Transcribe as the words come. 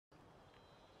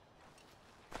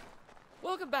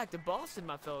Welcome back to Boston,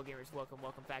 my fellow gamers. Welcome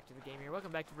back to the game here.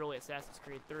 Welcome back to really Assassin's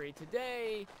Creed 3.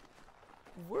 Today,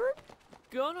 we're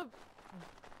gonna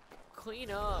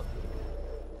clean up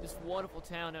this wonderful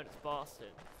town known as Boston.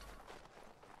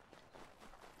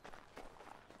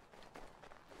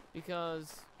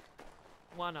 Because,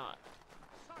 why not?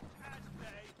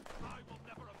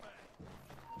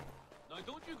 Now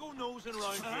don't you go nosing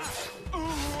around here.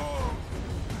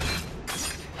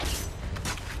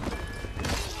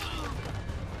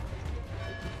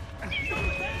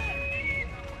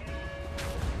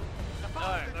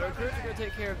 Alright, my recruits are gonna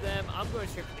take care of them. I'm going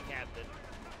straight for the captain.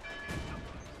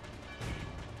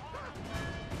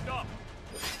 Stop.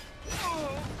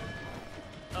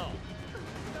 Oh.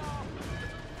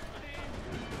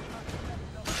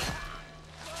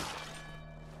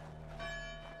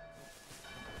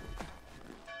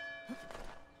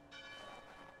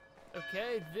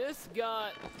 Okay, this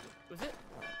got... Was it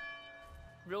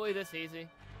really this easy?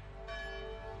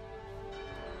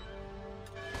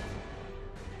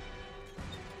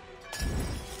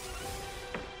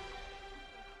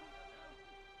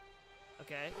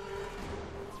 Okay.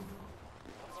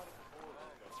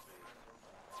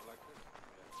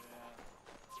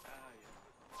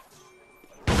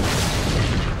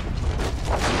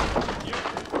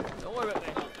 Don't worry about me.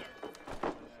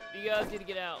 You guys need to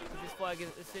get out. This flag,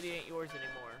 the city ain't yours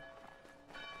anymore.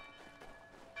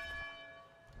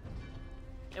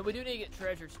 And we do need to get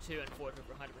treasures too, unfortunately,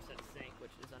 for 100% sync,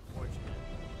 which is unfortunate.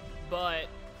 But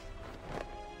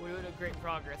we're doing a great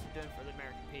progress we're doing for the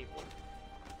American people.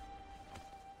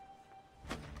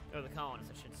 Or the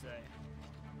colonists, I should say.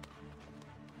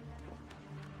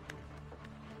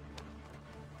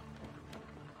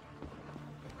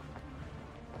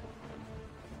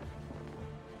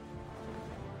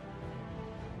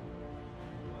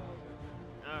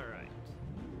 Alright.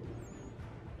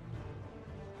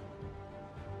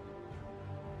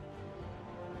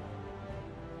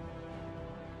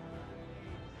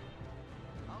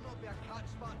 I'll not be a catch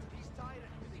spot to these tyrants.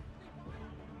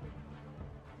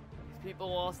 These people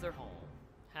lost their home.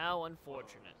 How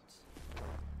unfortunate.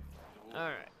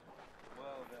 Alright.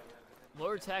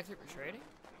 Lower tactic for trading?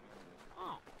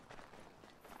 Oh.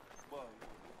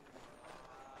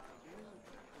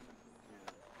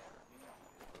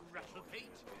 Rattle Pete.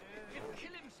 He'll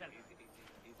kill himself.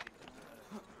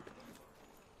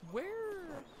 Where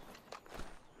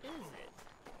is it?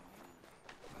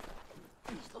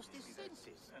 He's lost his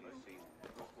senses. I'm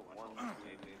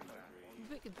a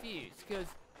bit confused, because...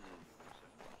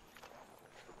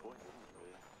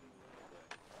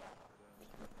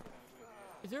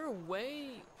 Is there a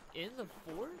way in the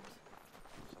fort?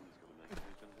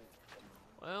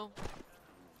 Well,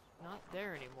 not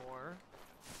there anymore.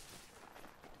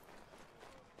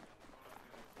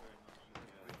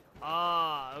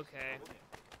 Ah, okay.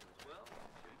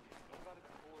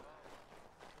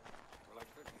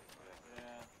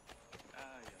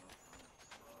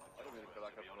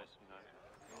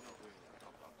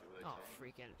 Oh,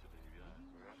 freaking.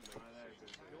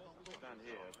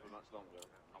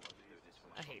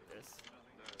 I hate this.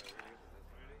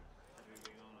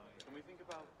 Can we think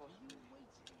about possibly?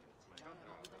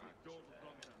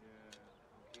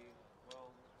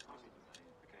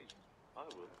 I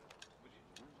will.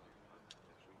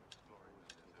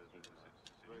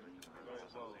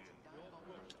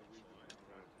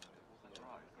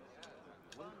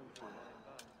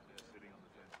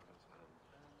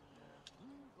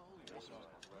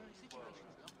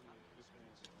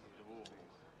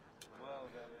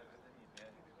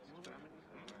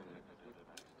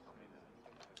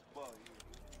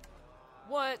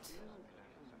 What?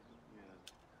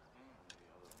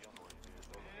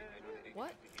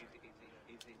 What?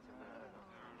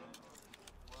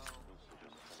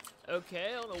 Okay,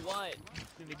 I don't know why it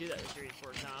made me do that 3 or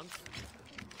 4 times.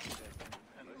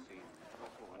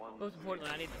 Most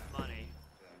importantly, I need this money.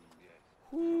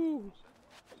 Woo!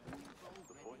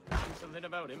 Something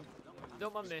about him.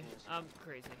 Don't mind me. I'm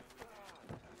crazy.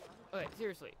 Okay,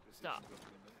 seriously, stop.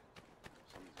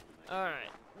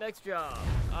 Alright, next job.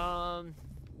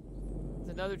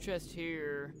 There's another chest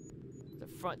here. The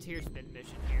frontiersman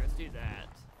mission here. Let's do that.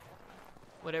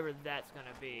 Whatever that's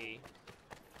gonna be.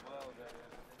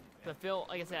 I feel,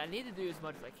 like I said, I need to do as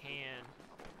much as I can.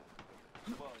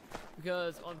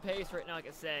 Because on pace right now, like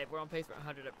I said, we're on pace for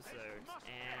 100 episodes.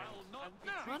 And,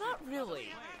 well, not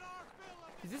really.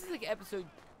 Because this is like episode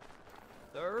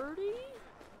 30?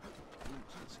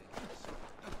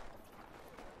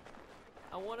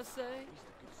 I want to say.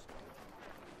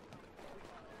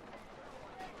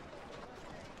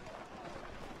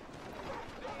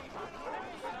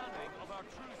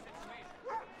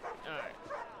 Alright.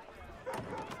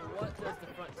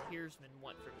 Piersman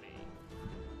want from me?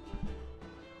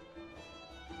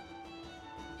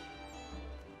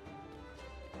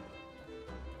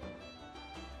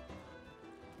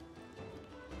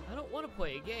 I don't want to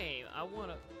play a game. I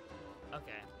want to...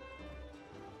 Okay.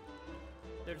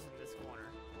 They're just in this corner.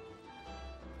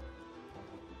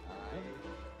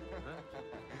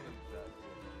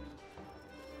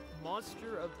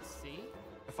 Monster of the Sea?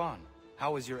 Stefan,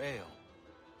 how is your ale?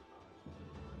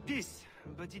 This,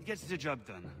 but it gets the job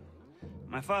done.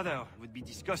 My father would be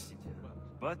disgusted,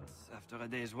 but after a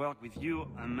day's work with you,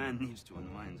 a man needs to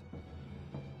unwind.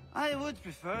 I would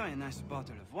prefer a nice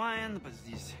bottle of wine, but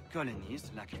these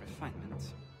colonies lack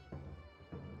refinement.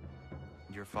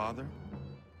 Your father?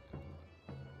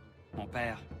 Mon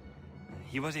père,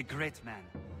 he was a great man.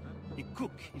 A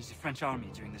cook in the French army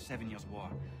during the 7 Years' War.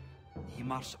 He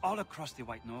marched all across the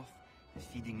White North,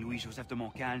 feeding Louis-Joseph de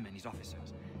Montcalm and his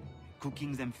officers,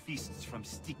 cooking them feasts from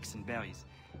sticks and berries.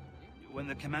 When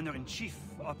the commander-in-chief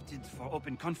opted for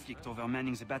open conflict over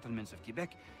manning the battlements of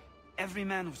Quebec, every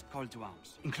man was called to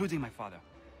arms, including my father.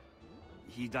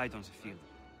 He died on the field.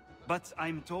 But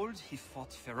I'm told he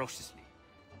fought ferociously.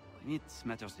 It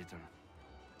matters little.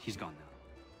 He's gone now.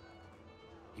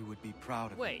 He would be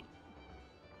proud of Wait. you.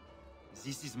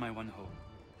 This is my one hope.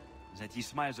 That he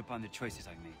smiles upon the choices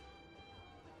I've made.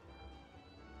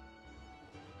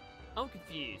 I'm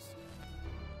confused.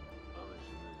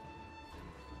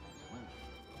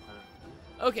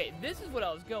 Okay, this is what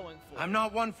I was going for. I'm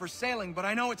not one for sailing, but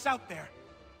I know it's out there.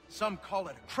 Some call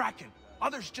it a kraken,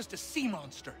 others just a sea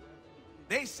monster.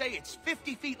 They say it's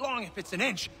 50 feet long if it's an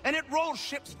inch, and it rolls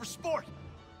ships for sport.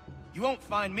 You won't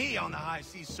find me on the high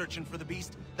seas searching for the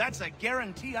beast. That's a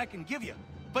guarantee I can give you.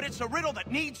 But it's a riddle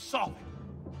that needs solving.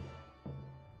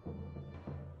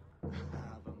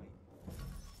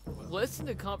 Listen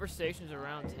to conversations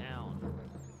around town.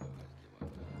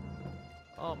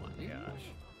 Oh my gosh.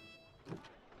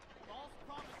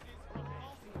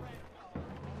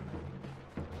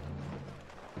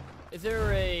 Is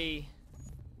there a...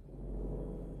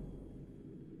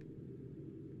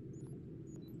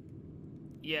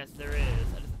 Yes, there is.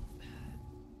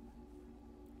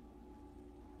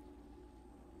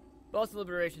 Boston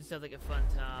Liberation sounds like a fun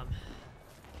time.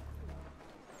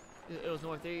 It was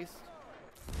northeast.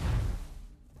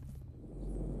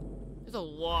 There's a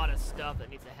lot of stuff that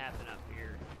needs to happen up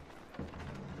here.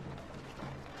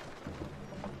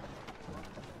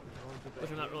 Which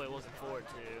I'm not really looking forward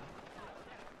to.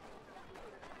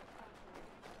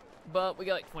 But we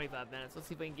got like 25 minutes. Let's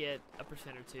see if we can get a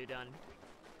percent or two done.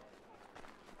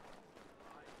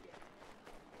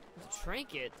 There's a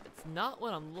trinket. It's not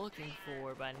what I'm looking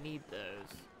for, but I need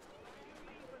those.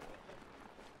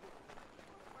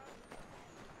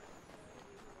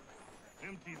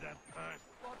 Empty that purse.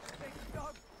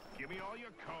 Give me all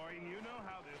your coin. You know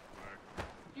how this works.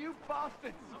 You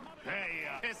bastards! Hey,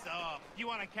 piss off. You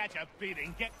want to catch a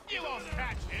beating? You won't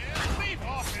catch him. Leave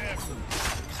off him.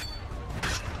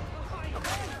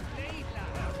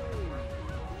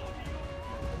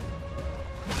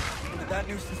 That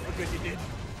nuisance for good you did.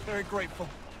 Very grateful.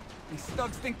 These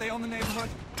thugs think they own the neighborhood.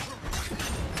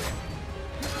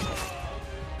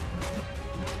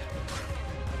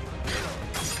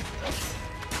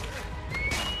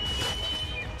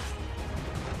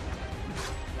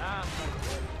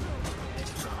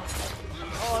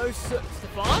 Oh,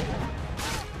 Stefan?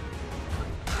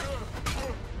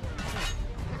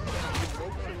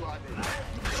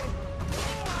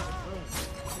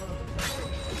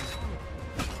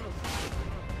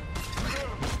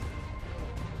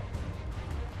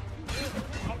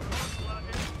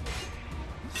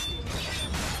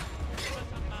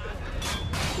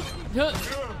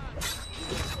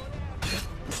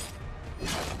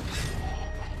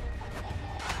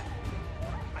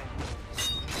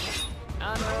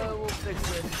 I know, we'll fix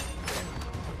this.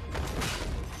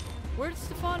 Where did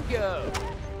Stefan go?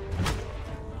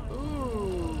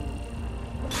 Ooh.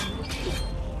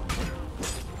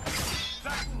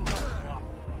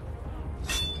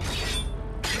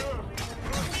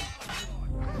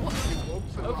 What?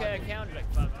 Okay, I counted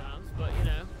like 5 times, but you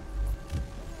know.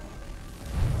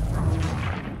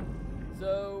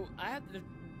 So I have to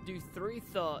do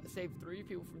save 3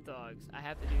 people from thugs. I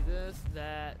have to do this,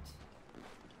 that.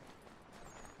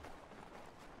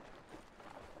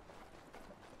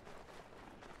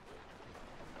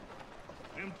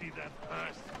 Empty that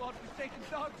purse. God-forsaken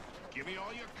dogs! Give me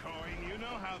all your coin. You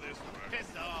know how this works.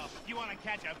 Piss off. You want to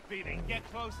catch a beating? Get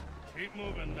close. Keep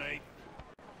moving, mate.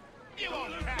 You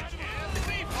won't catch him.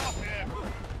 Leave off him.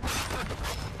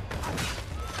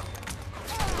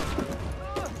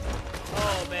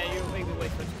 Oh man, you're making me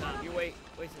waste so much time. You're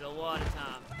wasting a lot of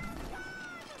time.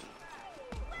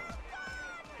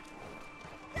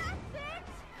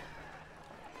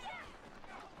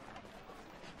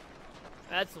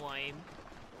 That's lame.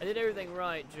 I did everything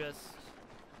right, just,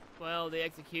 well, the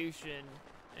execution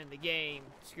and the game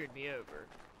screwed me over.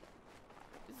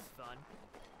 This is fun.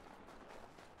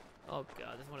 Oh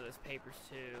god, there's one of those papers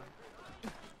too.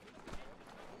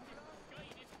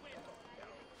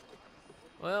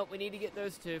 Well, we need to get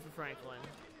those two for Franklin.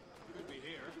 Could be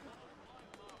here.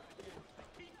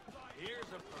 Here's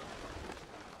a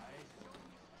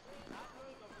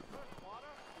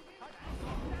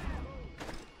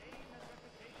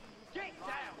Get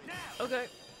down now! Okay.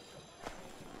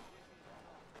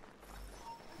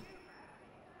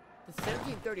 The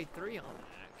 1733 almanac.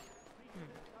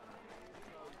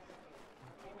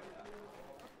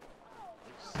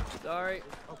 Sorry.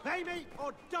 Obey me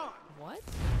or die! What?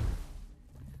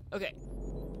 Okay.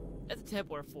 That's a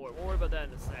Templar fort. We'll worry about that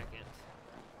in a second.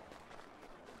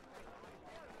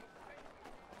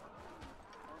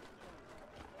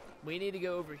 We need to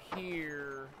go over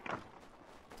here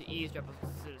to eavesdrop on the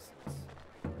citizens.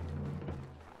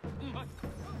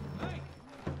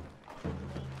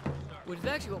 Which is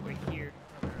actually what we're here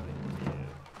to do.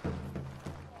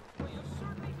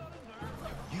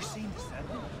 You seen the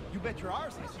serpent? You bet your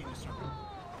arse I seen the serpent.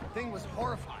 Thing was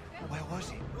horrifying. Where was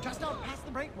he? Just out past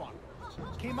the breakwater.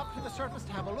 Came up to the surface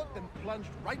to have a look, then plunged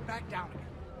right back down again.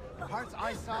 The parts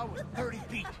I saw was 30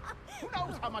 feet. Who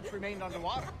knows how much remained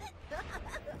underwater?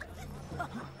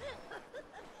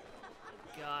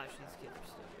 Gosh, these kids are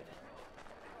stupid.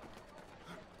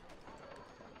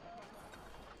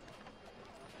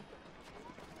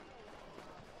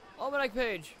 Almanac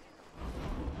page.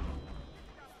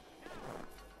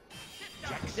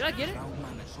 Did I get it? An old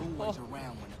man that's always Oh.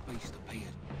 around when the beast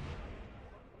appeared.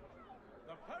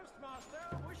 The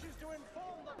postmaster wishes to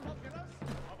inform the populace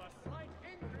of a slight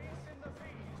increase in the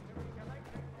fees to be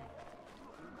collected.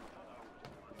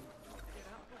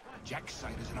 Jack say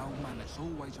there's an old man that's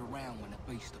always around when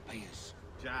the beast appears.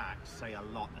 Jack say a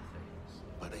lot of things.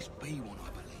 But there's B one, I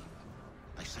believe.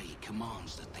 They say he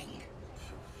commands the thing.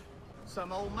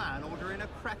 Some old man ordering a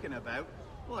cracking about?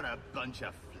 What a bunch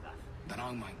of fluff.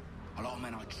 Dunno, mate. A lot of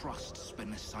men I trust spin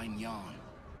the same yarn.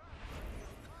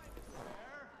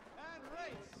 And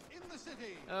race in the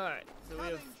city. Alright, so we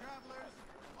have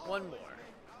one more.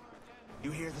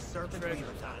 You hear the serpent Treasure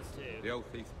weaver's on us too. The old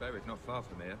thief's buried not far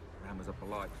from here. Ram was a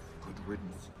polite. Good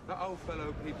riddance. That old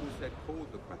fellow people said called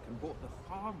the Kraken bought the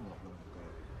farm not long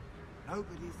ago.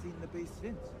 Nobody's seen the beast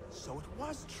since. So it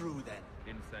was true then.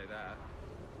 Didn't say that.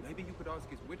 Maybe you could ask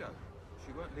his widow.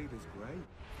 She won't leave his grave.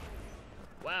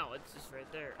 Wow, it's just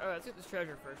right there. Alright, let's get this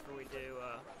treasure first before we do,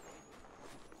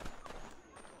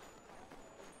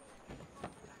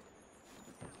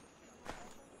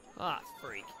 Ah,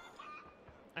 freak.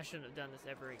 I shouldn't have done this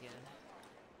ever again.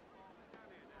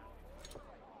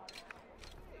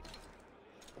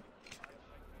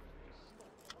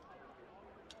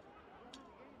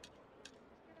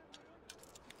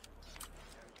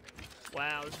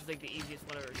 Wow, this is like the easiest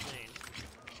one I've ever seen.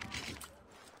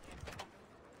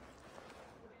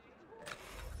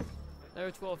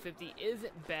 Level 1250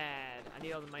 isn't bad. I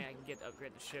need all the money I can get to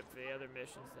upgrade the ship for the other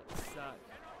missions that suck.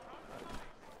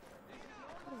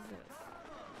 What is this?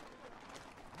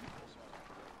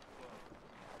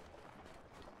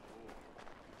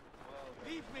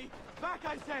 Leave me! Back,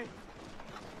 I say!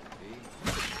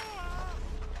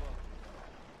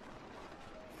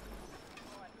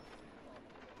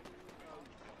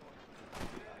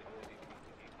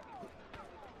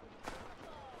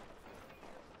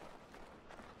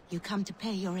 You come to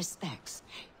pay your respects.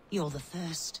 You're the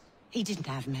first. He didn't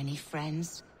have many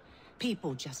friends.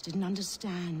 People just didn't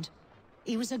understand.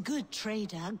 He was a good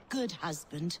trader, a good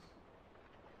husband.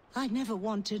 I never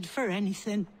wanted for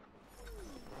anything.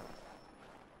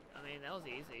 I mean, that was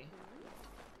easy.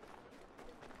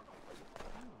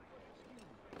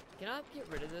 Can I get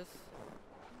rid of this?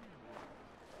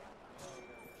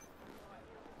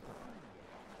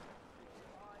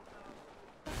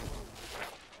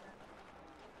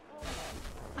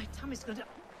 My tummy's gonna...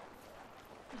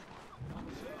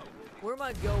 Where am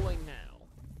I going now?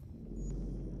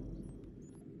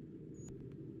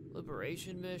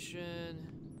 Liberation mission.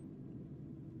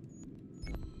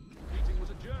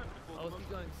 Oh, let's keep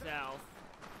going south.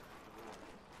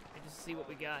 And just see what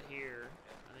we got here.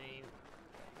 I mean...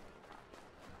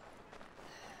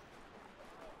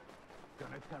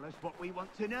 Gonna tell us what we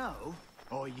want to know?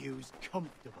 Or use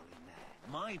comfortable in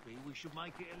there? Maybe we should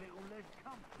make it a little less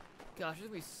comfortable. Gosh, there's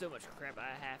gonna be so much crap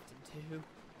I have to do.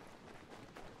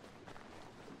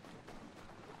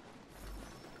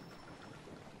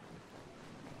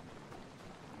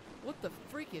 What the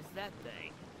freak is that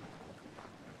thing?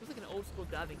 Looks like an old school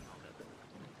diving helmet.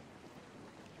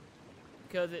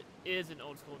 Because it is an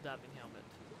old school diving helmet.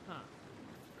 Huh.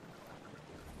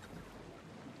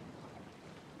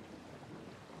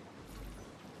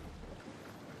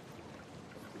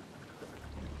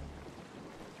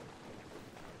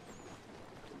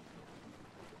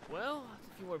 Well, that's a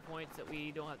few more points that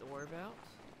we don't have to worry about.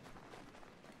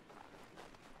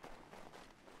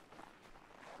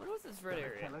 What was this red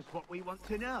area? Tell us what we want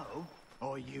to know,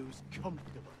 or use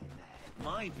comfortable in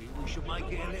there. Maybe we should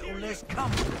make it a little less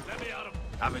comfortable. Let me out of...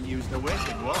 Haven't used the whip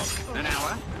in what? An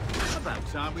hour? About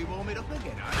time we warm it up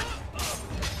again, eh?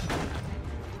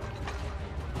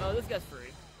 Oh, this guy's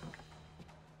free.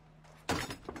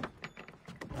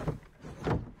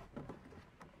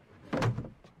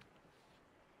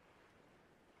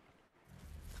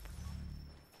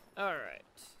 Alright,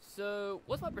 so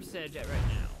what's my percentage at right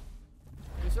now?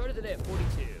 We started the day at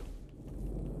 42.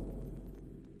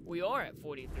 We are at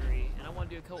 43, and I want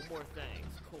to do a couple more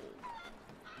things. Cool.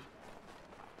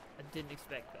 I didn't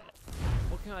expect that.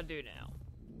 What can I do now?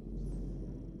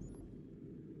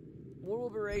 More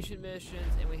liberation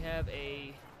missions, and we have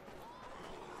a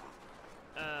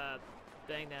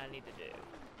thing that I need to do.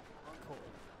 Cool.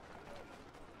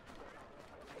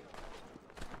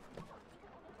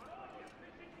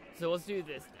 So let's do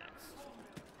this next.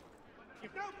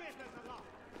 You've no business alone.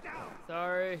 Down.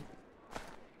 Sorry.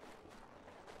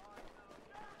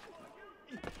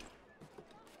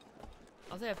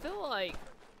 I'll say I feel like,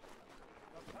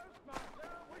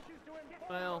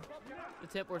 well, the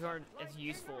Templars aren't as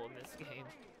useful in this game.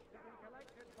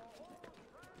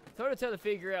 It's hard to tell to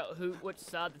figure out which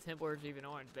side the Templars even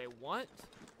are. Do they want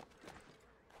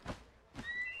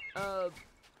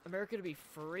America to be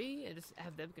free and just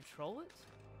have them control it?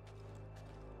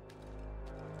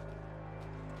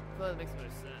 I feel like that makes no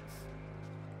sense.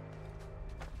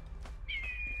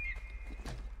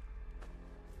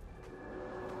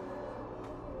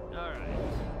 Alright.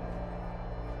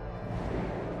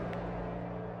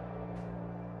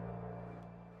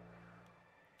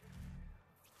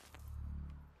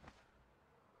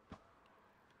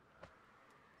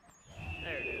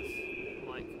 There it is. I'm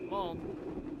like, come on.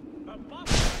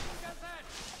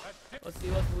 Let's see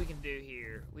what we can do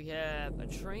here. We have a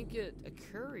trinket, a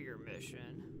courier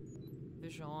mission,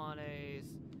 vigilantes.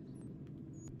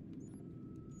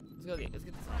 Let's get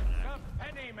this almanac.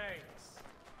 Penny mates.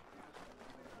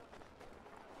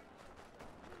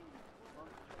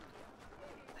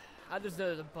 I just know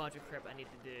there's a bunch of crap I need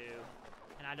to do,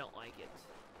 and I don't like it.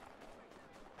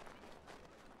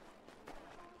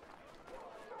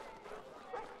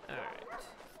 Alright. It's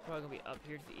probably gonna be up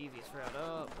here. It's the easiest route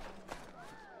up.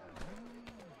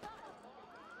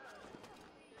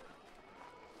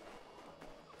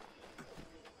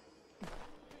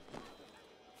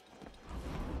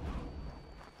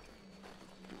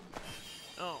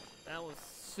 Oh, that was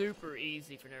super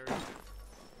easy for no reason.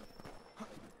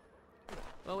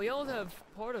 Well, we all have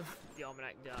part of the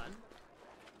almanac done.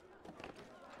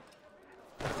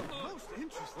 Most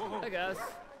interesting. Hey guys.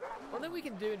 One thing we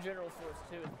can do in General Source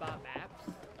too is buy maps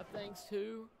of things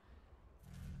too,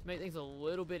 to make things a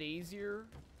little bit easier.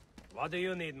 What do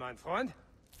you need, my friend?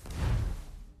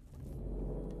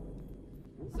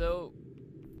 So,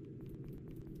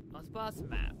 let's buy some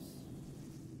maps.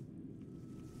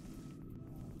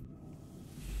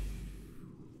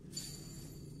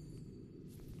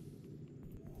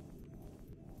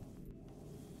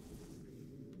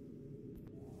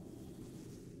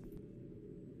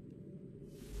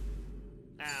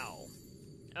 Ow.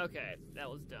 Okay, that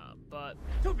was dumb, but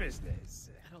To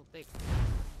business. I don't think.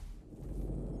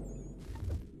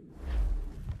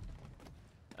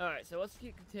 Alright, so let's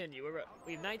continue.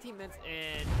 We have 19 minutes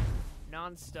in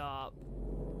non-stop.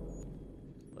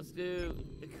 Let's do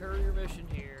the courier mission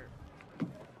here.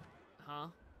 Huh?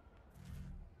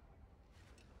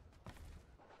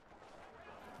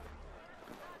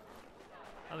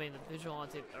 I mean, the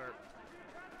vigilante, or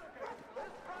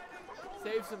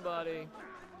save somebody.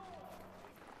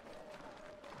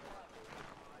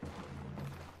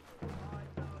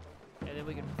 And then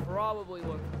we can probably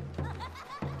look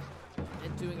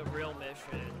at doing a real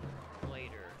mission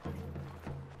later.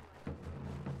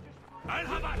 I'll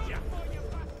have at ya.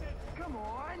 Come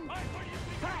on!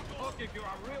 I'll give you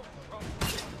a real trouble.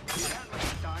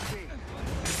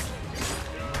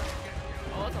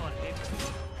 Oh, that's a lot of paper.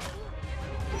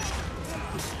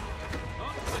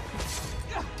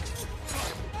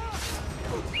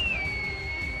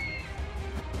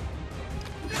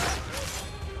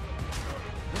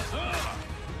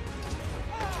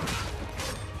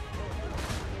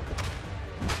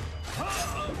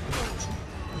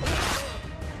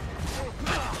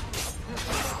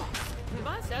 Did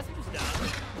my assassin just die?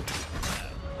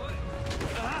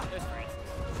 There's Francis.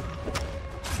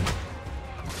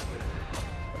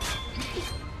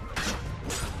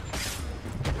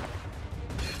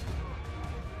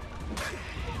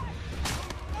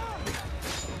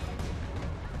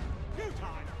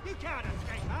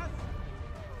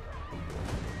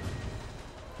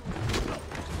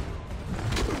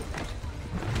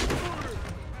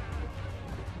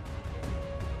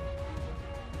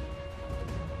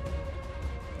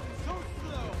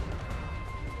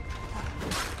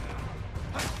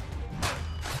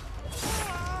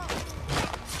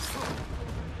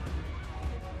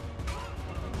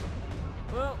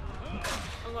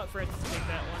 want Francis to take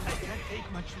that one. That can't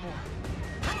take much more.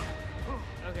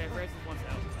 Okay, Francis wants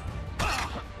out.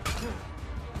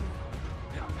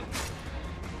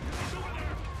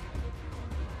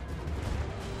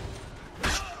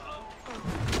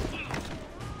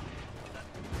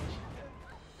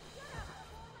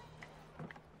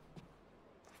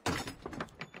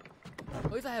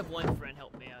 At least I have one friend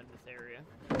help me out in this area.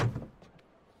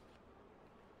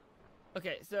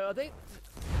 Okay, so I think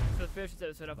to finish this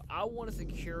episode off, I want to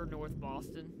secure North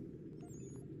Boston.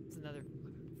 It's another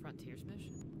Frontiers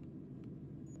mission.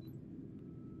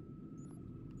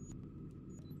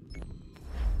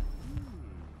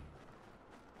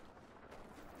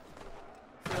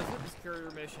 So what the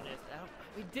security mission is?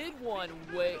 We did one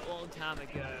way long time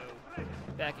ago,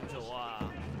 back in July.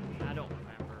 I don't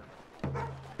remember.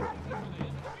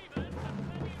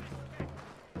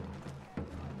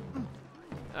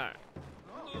 All right.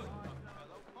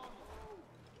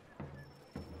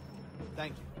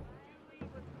 Thank you.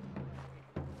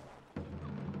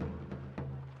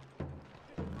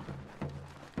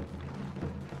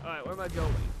 Alright, where am I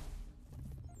going?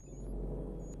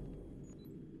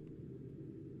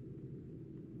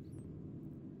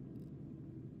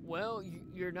 Well,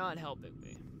 you're not helping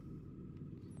me.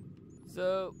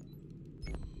 So,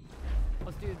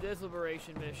 let's do this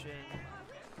liberation mission.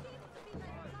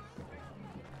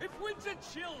 If winter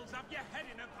chills up your head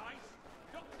in a vice,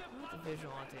 What the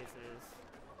Vigilantes is.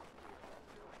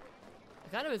 I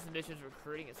kind of miss the missions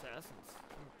recruiting assassins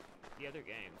from the other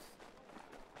games.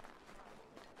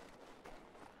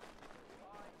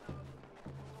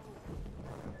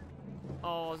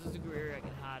 Oh, this is a career I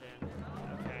can hide in.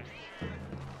 Okay.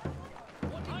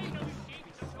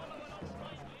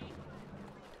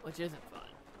 Which isn't fun.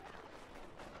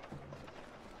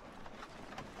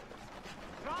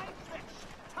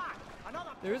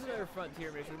 There is another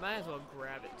Frontier mission. We might as well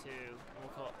grab it too.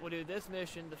 We'll do this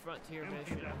mission, the Frontier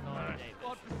mission, and we'll call it a day mission.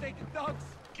 Godforsaken dogs!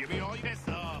 give me all your piss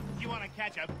off. You want to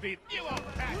catch a beat? You won't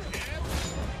catch him.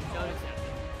 Don't accept it.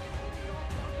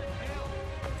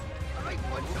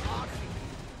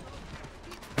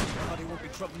 Thought he won't be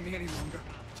troubling me any longer.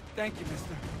 Thank you,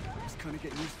 mister. I was kind of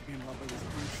getting used to being robbed by this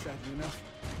brute, sadly enough.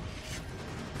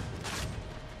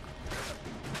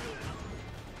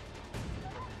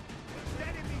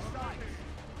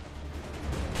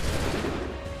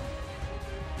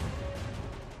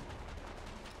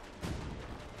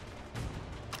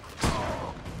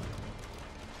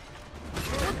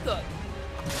 What the?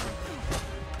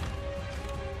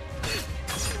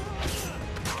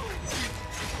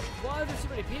 Why are there so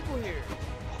many people here?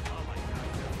 Oh my god.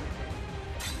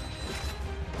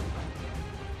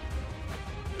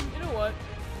 You know what?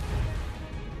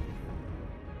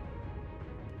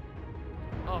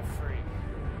 Oh, freak.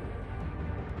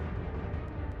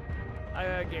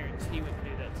 I guarantee we can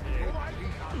do that too.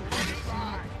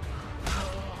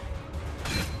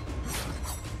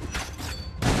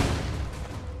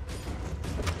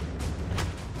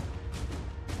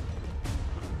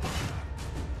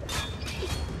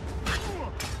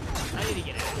 I need to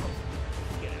get out.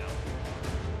 Get out.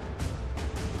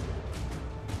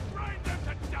 Grind them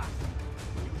to dust.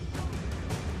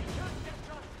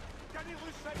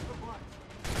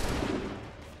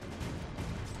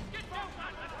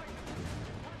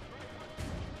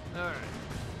 Alright.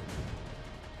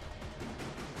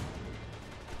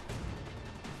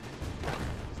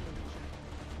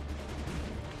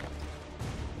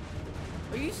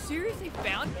 Are you serious? They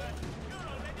found me?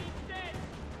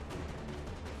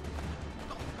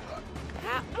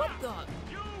 How? What the?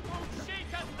 You won't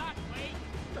shake us that way.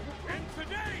 And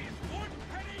today's one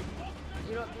penny book.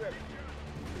 You know what? Be right back.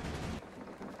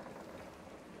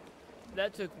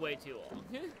 That took way too long.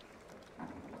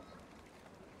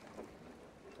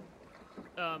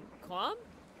 Climb?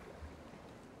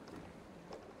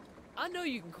 I know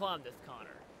you can climb this,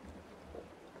 Connor.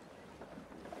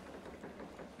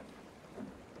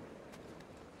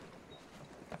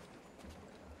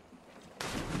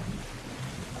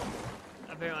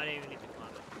 Apparently I didn't even need to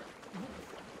climb it.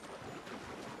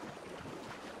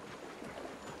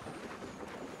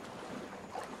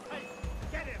 Hey,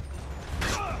 get him.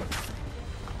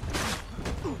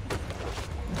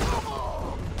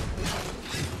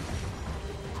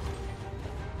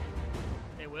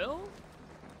 They will?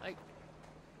 Like...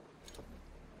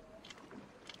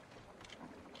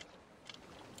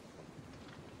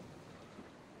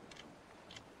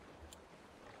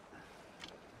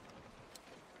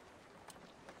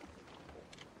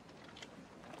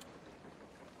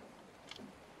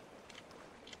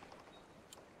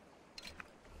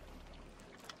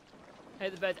 Hey,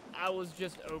 the bet I was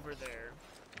just over there.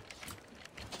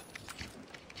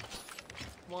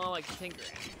 more like tinkering.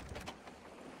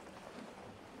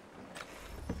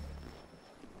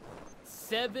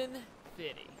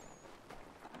 750.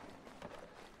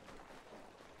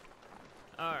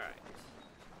 All right.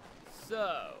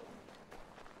 So.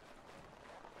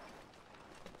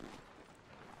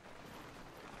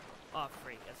 Oh,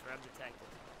 freak. That's right. I'm detected.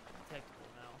 Detectable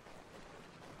now.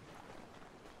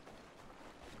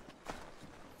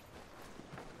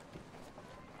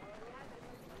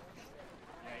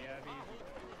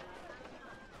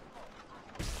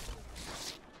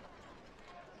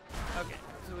 Okay,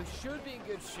 so we should be in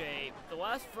good shape. The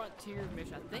last frontier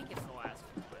mission, I think it's the last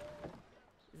one, but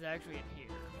is actually in here.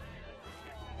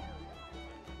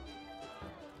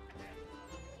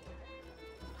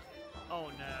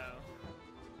 Oh no.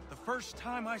 The first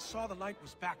time I saw the light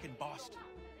was back in Boston.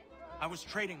 I was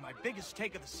trading my biggest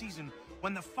take of the season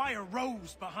when the fire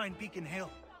rose behind Beacon Hill.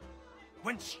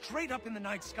 Went straight up in the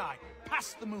night sky,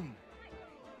 past the moon.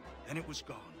 Then it was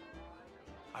gone.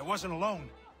 I wasn't alone.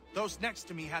 Those next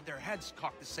to me had their heads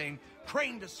cocked the same,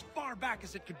 craned as far back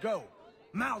as it could go,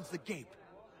 mouths agape.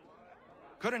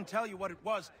 Couldn't tell you what it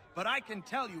was, but I can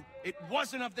tell you it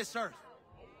wasn't of this earth.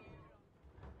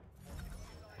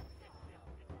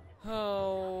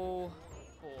 Oh,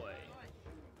 boy.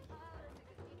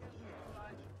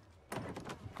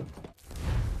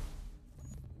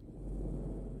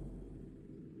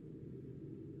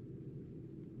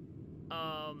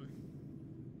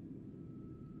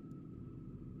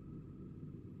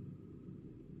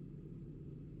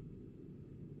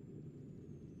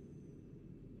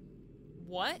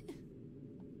 What?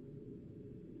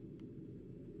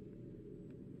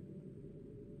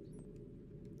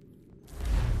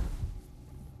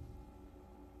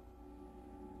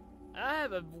 I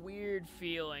have a weird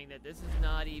feeling that this is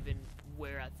not even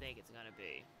where I think it's gonna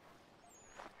be.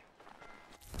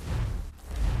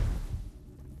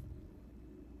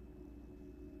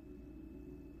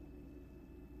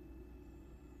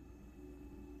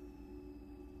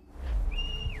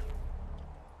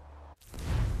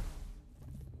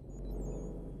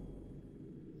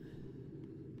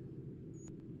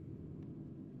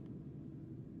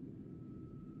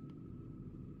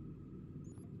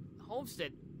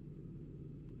 Homestead.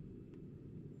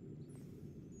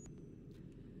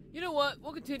 You know what?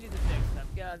 We'll continue this next time,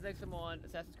 guys. Next time on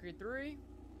Assassin's Creed 3,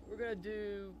 we're gonna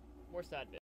do more side bits.